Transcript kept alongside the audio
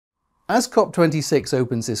As COP26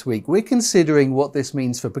 opens this week, we're considering what this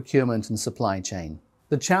means for procurement and supply chain.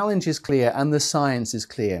 The challenge is clear and the science is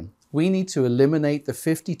clear. We need to eliminate the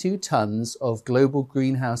 52 tons of global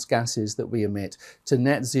greenhouse gases that we emit to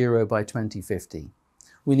net zero by 2050.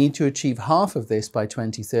 We need to achieve half of this by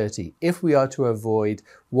 2030 if we are to avoid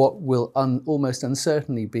what will almost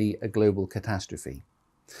uncertainly be a global catastrophe.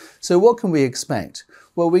 So what can we expect?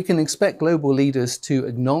 Well, we can expect global leaders to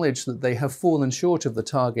acknowledge that they have fallen short of the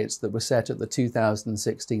targets that were set at the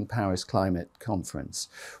 2016 Paris Climate Conference.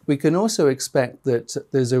 We can also expect that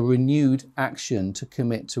there's a renewed action to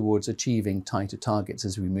commit towards achieving tighter targets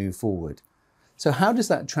as we move forward. So how does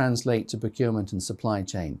that translate to procurement and supply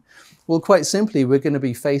chain? Well, quite simply, we're going to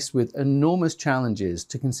be faced with enormous challenges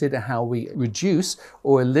to consider how we reduce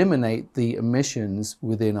or eliminate the emissions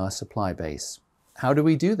within our supply base. How do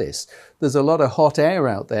we do this? There's a lot of hot air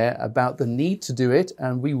out there about the need to do it,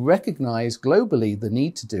 and we recognize globally the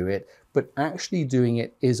need to do it, but actually doing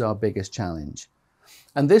it is our biggest challenge.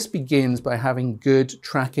 And this begins by having good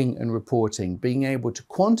tracking and reporting, being able to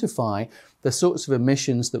quantify the sorts of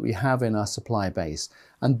emissions that we have in our supply base.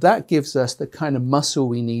 And that gives us the kind of muscle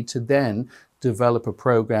we need to then develop a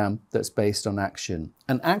program that's based on action.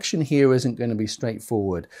 And action here isn't going to be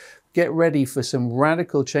straightforward. Get ready for some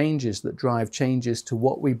radical changes that drive changes to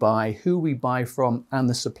what we buy, who we buy from, and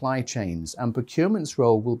the supply chains. And procurement's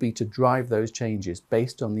role will be to drive those changes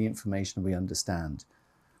based on the information we understand.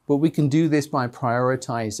 But we can do this by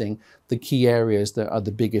prioritizing the key areas that are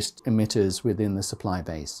the biggest emitters within the supply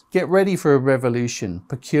base. Get ready for a revolution.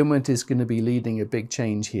 Procurement is going to be leading a big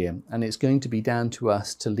change here, and it's going to be down to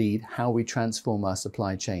us to lead how we transform our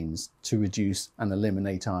supply chains to reduce and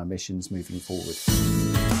eliminate our emissions moving forward.